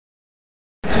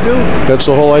to do. That's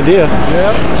the whole idea.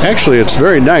 Yeah. Actually, it's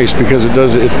very nice because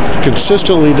it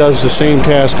consistently does the same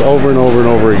task over and over and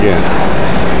over again.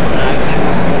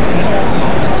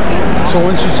 So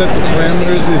once you set the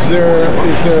parameters, is there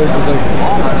like,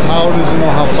 how does it know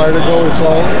how far to go? It's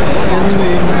all in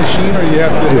the machine, or you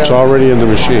have to? It's already in the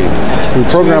machine. We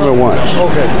program it once.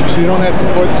 Okay, so you don't have to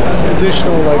put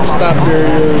additional like stop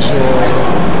barriers or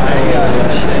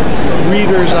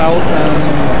readers out on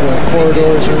the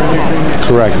corridors or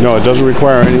anything. Correct. No, it doesn't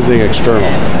require anything external.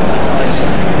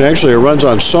 And actually, it runs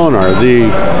on sonar. The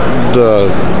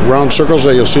round circles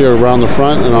that you'll see around the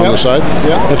front and on the side,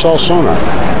 it's all sonar.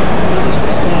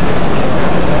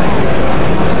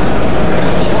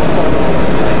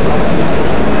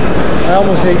 I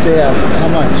almost hate to ask, how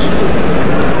much?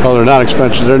 Well, they're not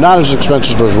expensive. They're not as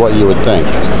expensive as what you would think.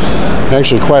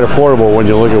 Actually, quite affordable when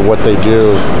you look at what they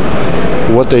do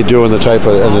and the type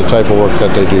of work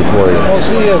that they do for you. Well,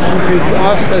 see if you could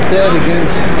offset that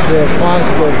against the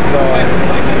cost of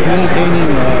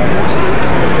maintaining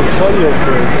custodial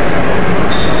crew,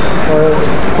 or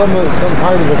some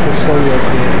part of the custodial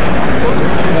crew.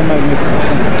 That might make some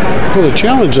sense. Well, the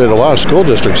challenge that a lot of school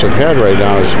districts have had right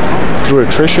now is through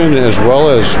attrition as well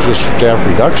as just staff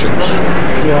reductions.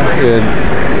 Yeah. And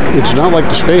it's not like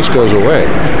the space goes away.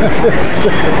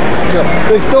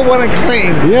 They still want to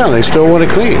clean. Yeah, they still want to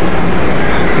clean.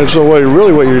 And so what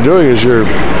you're doing is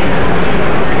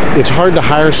it's hard to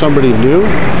hire somebody new,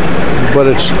 but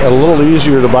it's a little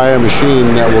easier to buy a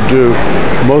machine that will do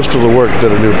most of the work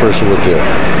that a new person would do.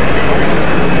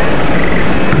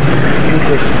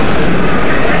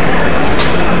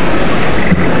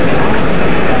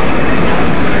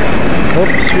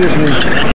 Excuse me.